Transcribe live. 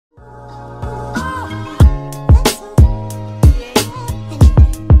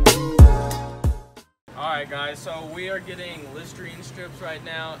guys, so we are getting Listerine strips right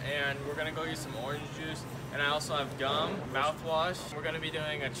now, and we're gonna go get some orange juice, and I also have gum, mouthwash. We're gonna be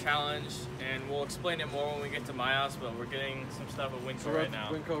doing a challenge, and we'll explain it more when we get to my house, but we're getting some stuff at Winco right now.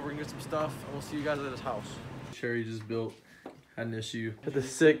 Winco, we're gonna get some stuff, and we'll see you guys at his house. Cherry just built, had an issue. Had the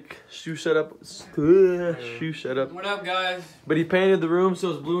sick shoe setup. Shoe setup. What up, guys? But he painted the room,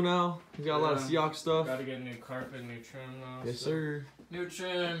 so it's blue now. He's got a lot of Seahawks stuff. Gotta get new carpet, new trim now. Yes, sir. New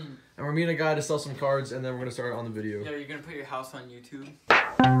trim. And we're meeting a guy to sell some cards, and then we're gonna start on the video. Yeah, you're gonna put your house on YouTube.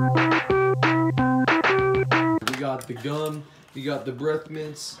 We got the gum. We got the breath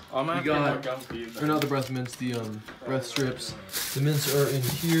mints. I'm gonna got, gum for you. or not the breath mints, the breath strips. The mints are in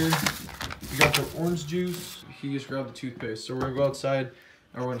here. We got the orange juice. He just grabbed the toothpaste. So we're gonna go outside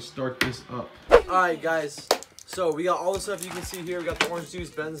and we're gonna start this up. Alright guys, so we got all the stuff you can see here. We got the orange juice.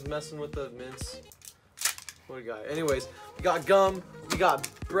 Ben's messing with the mints. What do we got? Anyways, we got gum, we got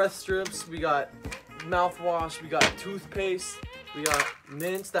breath strips, we got mouthwash, we got toothpaste, we got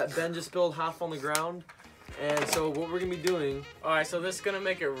mints that Ben just spilled half on the ground. And so what we're gonna be doing. Alright, so this is gonna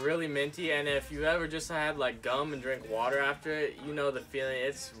make it really minty, and if you ever just had like gum and drink water after it, you know the feeling.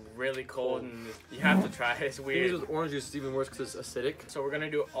 It's really cold and you have to try it. It's weird. With orange juice, it's even worse because it's acidic. So we're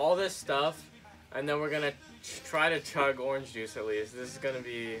gonna do all this stuff, and then we're gonna try to chug orange juice at least. This is gonna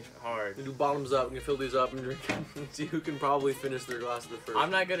be hard. We do bottoms up. We can fill these up and drink and see who can probably finish their glass of the first. I'm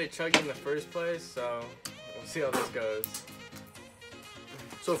not good at chugging in the first place, so we'll see how this goes.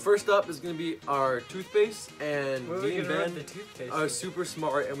 So first up is gonna be our toothpaste, and me and Ben the toothpaste are super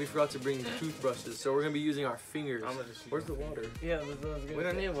smart, and we forgot to bring toothbrushes. So we're gonna be using our fingers. I'm gonna just Where's the water? Yeah, that's what I was gonna we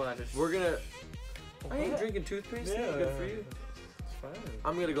don't say. need water. We're gonna. I ain't drinking toothpaste. Yeah. Good for you. It's fine.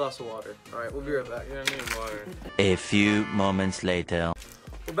 I'm gonna get a glass of water. All right, we'll be right back. You don't need water. A few moments later.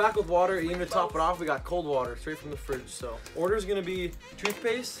 We're back with water. Even to top it off, we got cold water straight from the fridge. So order's gonna be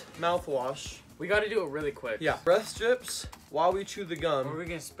toothpaste, mouthwash. We gotta do it really quick. Yeah. Breath strips while we chew the gum. Where are we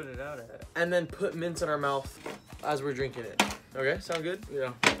gonna spit it out at? And then put mints in our mouth as we're drinking it. Okay, sound good?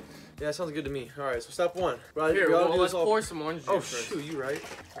 Yeah. Yeah, sounds good to me. All right, so step one. Right, Here, we gotta well, do let's this all- pour some orange juice Oh first. shoot, you right?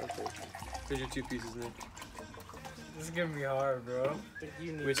 Okay. Here's your two pieces, Nick. This is gonna be hard, bro.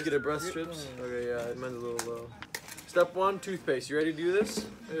 We just get a breath strips. Okay, yeah, mine's a little low. Step one, toothpaste. You ready to do this?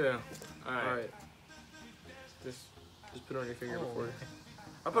 Yeah. All right. All right. Just Just put it on your finger before.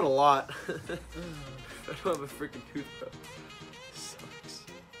 I put a lot. I don't have a freaking toothbrush. Sucks.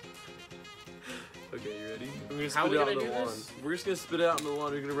 Okay, you ready? I'm gonna How spit we it out gonna in the do wand. this? We're just gonna spit it out in the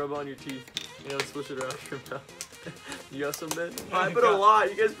wand. You're gonna rub it on your teeth. You know, swish it around your mouth. You got some, Ben? I put a lot.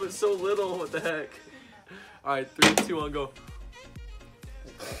 You guys put so little. What the heck? All right, 3, 2, 1, go.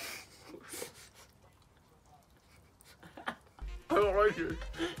 I don't like it.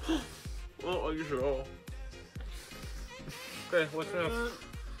 I don't like it at all. okay. What's next?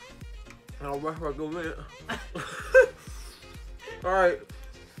 I'll rush back a minute. All right.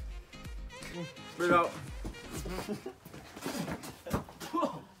 Spit it out.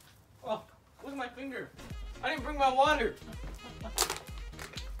 Oh, look at my finger. I didn't bring my water.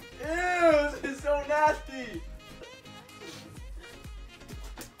 Ew, this is so nasty.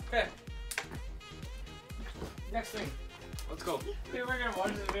 Okay. Next thing. Let's go. We're gonna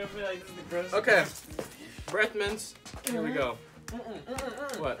watch this video and be like, this is the grossest. Okay. Breath mints. Here we go.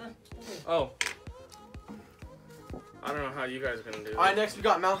 What? Oh. I don't know how you guys are gonna do this. All right, next we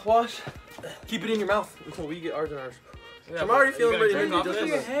got mouthwash. Keep it in your mouth until we get ours in ours. Yeah, I'm but already are feeling you gonna ready drink to off do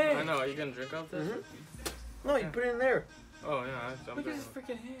this? this. I know. Are you gonna drink off this? No, you put it in there. Oh yeah. I'm Look at his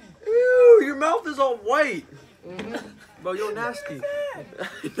drinking. freaking hand. Ew, your mouth is all white. Mm-hmm. Bro, you're nasty. I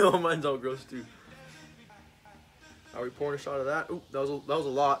know, mine's all gross too. Are we pouring a shot of that? Oop, that was a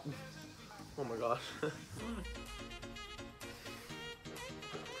lot. Oh my gosh.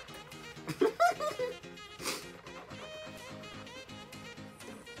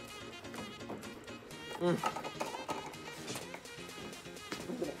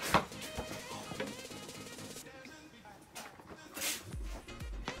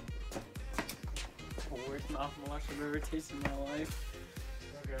 The worst mouthwash I've ever tasted in my life.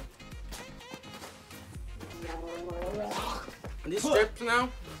 Okay. These strips now?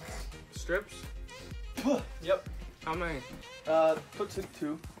 Strips? Yep. How many? Put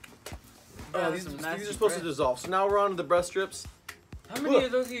 2. Yeah, These some are nasty supposed to breath. dissolve. So now we're on to the breast strips. How many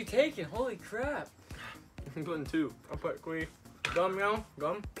of those are you taking? Holy crap. I'm putting 2. I'll put gum now.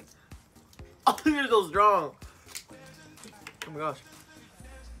 Gum. Oh, you're so strong. Oh my gosh.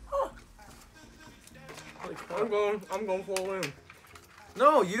 Holy crap. I'm going full in.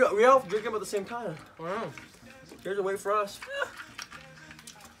 No, we all drink them at the same time. Wow. Here's a wait for us.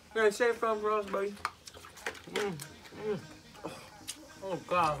 Here, save from for us, buddy. Oh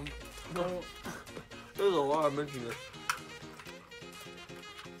god. No, There's a lot of mint in this.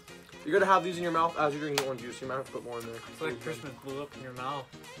 You're gonna have these in your mouth as you're drinking orange juice. You might have to put more in there. It's like Christmas blew up in your mouth.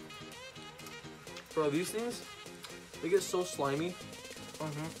 Bro, these things, they get so slimy.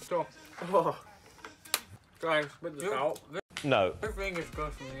 So, Oh. guys, spit this out. No. Your fingers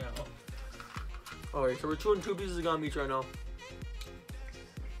grossing me out. Alright, so we're chewing 2 pieces of gum each right now.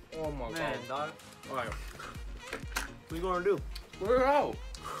 Oh my Man, god. Alright. What are you gonna do? We're out.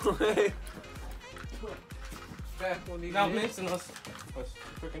 Okay. Now mixing us. Let's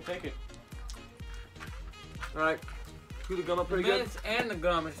freaking take it. Alright. Chew the gum up The pretty good. mints and the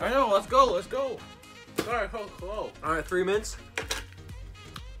gum. It's I know, let's go, let's go. Alright, hello. Alright, 3 mints.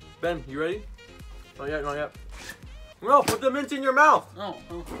 Ben, you ready? Not yet, not yet. No, put the mints in your mouth. Oh,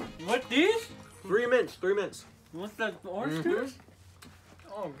 what these? 3 mints, 3 mints. What's that orange juice?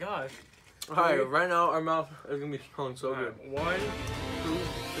 Oh gosh. Alright, right now our mouth is gonna be smelling so good. 1, 2,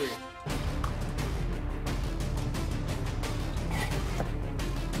 3.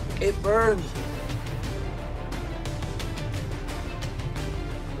 It burns.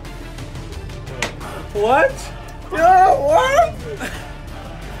 What? Yeah, what?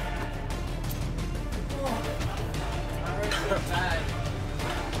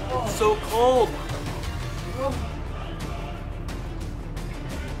 It's so cold.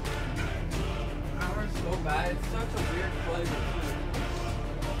 Ours so bad. It's such a weird flavor.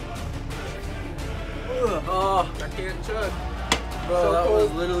 Oh, I can't chug. bro, So that cold.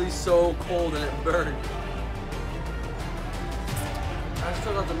 was literally so cold and it burned. I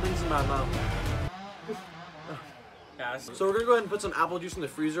still got the mints in my mouth. So we're gonna go ahead and put some apple juice in the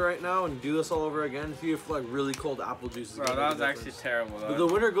freezer right now and do this all over again. See if like really cold apple juice is Bro, gonna that make was a actually difference. terrible But though.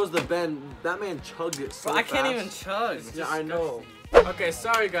 the winner goes to Ben. That man chugged it so Bro, I can't fast. even chug. Yeah, I know. Okay,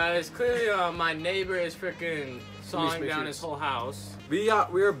 sorry guys. Clearly my neighbor is freaking sawing make down sure his it's- whole house. We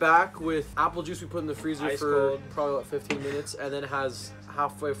are back with apple juice we put in the freezer Ice for cold. probably about 15 minutes, and then it has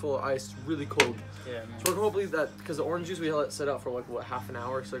halfway full of ice, really cold. Yeah, man. So we're hopefully that because the orange juice we let it sit out for like what, half an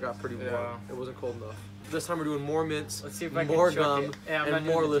hour, so it got pretty warm. Yeah. It wasn't cold enough. This time we're doing more mints, Let's see if I can more chug gum, it. Yeah, I'm and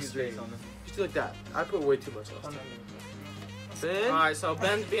not more doing the Listerine. toothpaste on this. Just do like that. I put way too much last time. Ben, Alright, so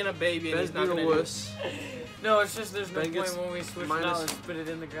Ben's being a baby and Ben's he's not being gonna a do it. wuss. No, it's just there's no Ben gets point when we switch it minus- out and spit it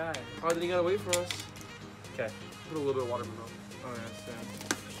in the guy. Alright, then you gotta wait for us. Okay. Put a little bit of water in my mouth. Oh,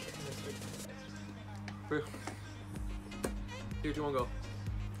 yeah, Here, do you wanna go?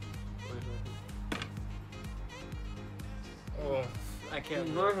 oh. I can't.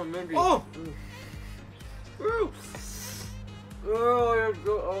 Oh! Woo! Oh, you're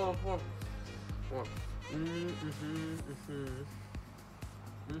good. Oh, oh.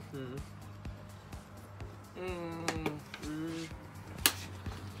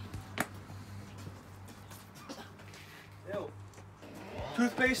 Oh.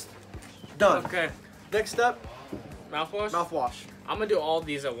 Toothpaste, done. Okay. Next step, Mouthwash? mouthwash. I'm gonna do all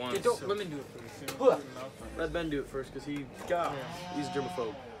these at once. Hey, don't, let me do it first. Huh. Let Ben do it first, because he's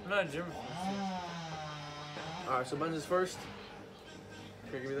germaphobe. I'm not a germ. Alright, so Ben's is first.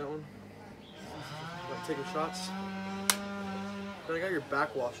 Can you give me that one? Like taking shots. Ben, I got your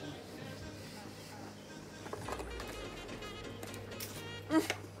back washing.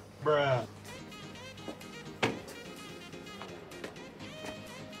 Bruh.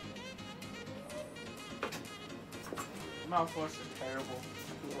 Mouthwash is terrible.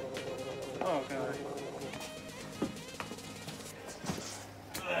 Oh god.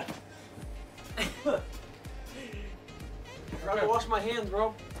 I gotta wash my hands,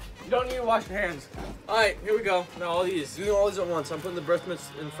 bro. You don't need to wash your hands. Alright, here we go. Now all these. Do all these at once. I'm putting the breast mints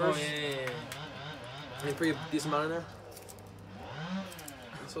in Oh, first. yeah. And pretty decent amount in there.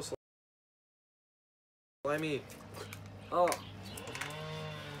 It's so slimy. Oh.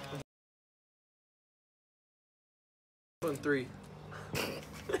 Putting 3.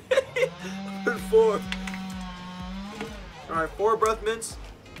 Putting 4. Alright, 4 breath mints.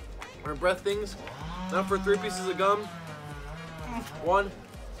 Or breath things. Now for 3 pieces of gum. 1.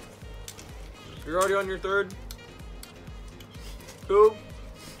 You're already on your 3rd. 2.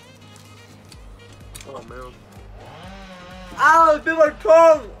 Oh man. Ow, it bit my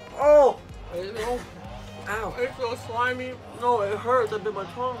tongue! Oh! Ow. It's so slimy. No, it hurts. It bit my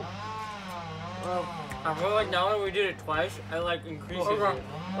tongue. Oh. I feel like now that we did it twice, I like increases Okay. it.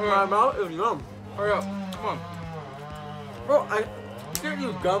 My mouth is numb. Hurry up. Come on. Bro, I can't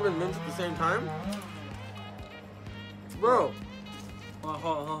use gum and mints at the same time. Bro.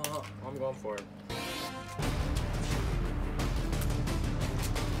 I'm going for it.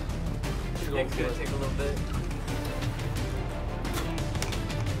 It's gonna take a little bit.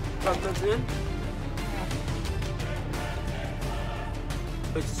 Got mints in.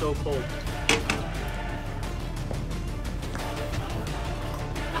 It's so cold.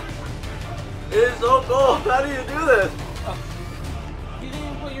 It is so cold. How do you do this? You didn't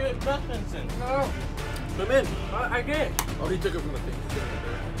even put your breath mints in. No, Come in. I did. Oh, he took it from the thing.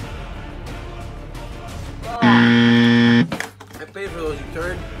 I paid for those, you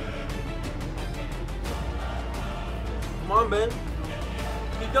turd. Come on, Ben.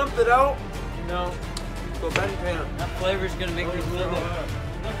 He dumped it out. No, So Ben can. that flavor's gonna make me live it.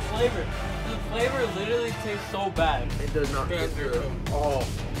 The flavor literally tastes so bad. It does not taste good. Oh.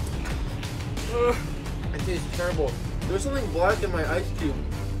 It tastes terrible. There's something black in my ice cube.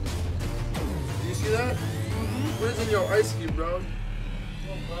 Do you see that? What is in your ice cube, bro?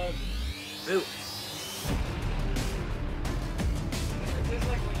 Ew. It tastes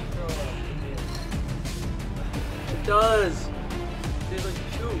like when you throw up. It does. It tastes like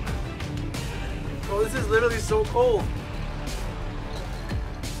puke. Oh, this is literally so cold.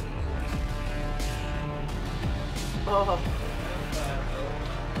 Oh.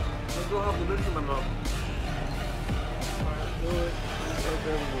 Let's go have the mints in my mouth.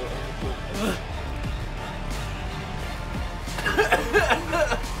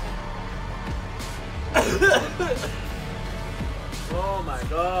 Oh my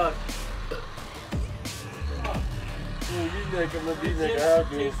god. It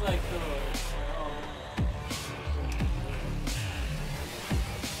tastes like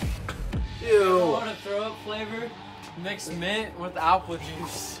Ew. want to throw up flavor? Mix mint with apple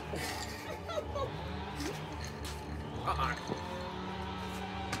juice.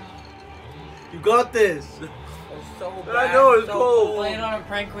 You got this. It's so bad. I know it's so cold. Playing on a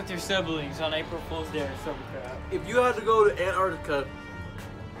prank with your siblings on April Fool's Day or some crap. If you had to go to Antarctica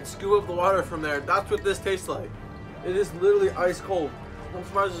and scoop up the water from there, that's what this tastes like. It is literally ice cold. I'm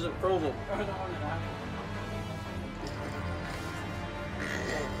surprised it isn't frozen.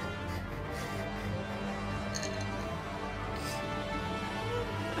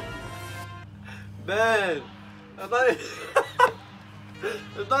 Man, that's not,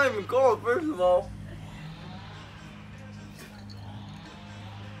 it's not even cold, first of all.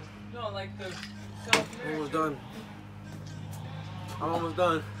 No, like the I'm almost done. I'm almost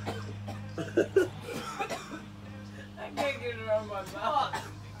done. I can't get it out of my mouth.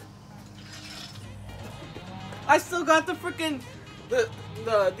 I still got the freaking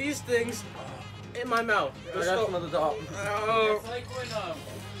these things in my mouth. I got some at the top. It's like when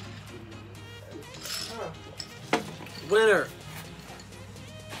Winner.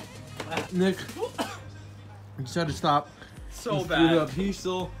 Nick, he tried to stop. So He threw bad. it up. He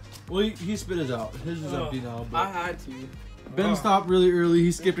still, well, he spit his out. His is empty now. But I had to. Ben stopped really early.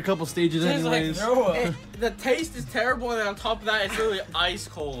 He skipped a couple stages Tastes like anyways. throw up. The taste is terrible, and on top of that, it's literally ice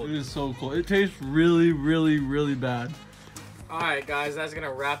cold. It is so cold. It tastes really, really, really bad. Alright guys, that's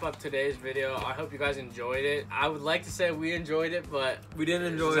gonna wrap up today's video. I hope you guys enjoyed it. I would like to say we enjoyed it, but We didn't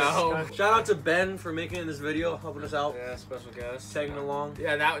enjoy No. it. Shout out to Ben for making this video, helping us out, yeah, special guest. tagging along.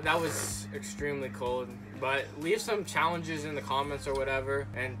 Yeah, that was extremely cold. But leave some challenges in the comments or whatever,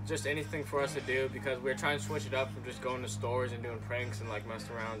 and just anything for us to do, because we're trying to switch it up from just going to stores and doing pranks and like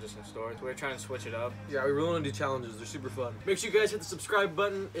messing around just in stores. We're trying to switch it up. Yeah, we really want to do challenges. They're super fun. Make sure you guys hit the subscribe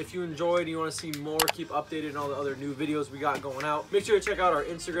button if you enjoyed and you want to see more. Keep updated on all the other new videos we got going out. Make sure to check out our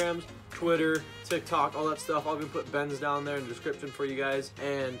Instagrams, Twitter, TikTok, all that stuff. I'll even put Ben's down there in the description for you guys.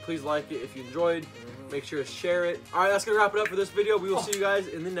 And please like it if you enjoyed. Make sure to share it. All right, that's going to wrap it up for this video. We will see you guys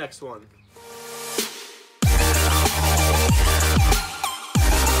in the next one.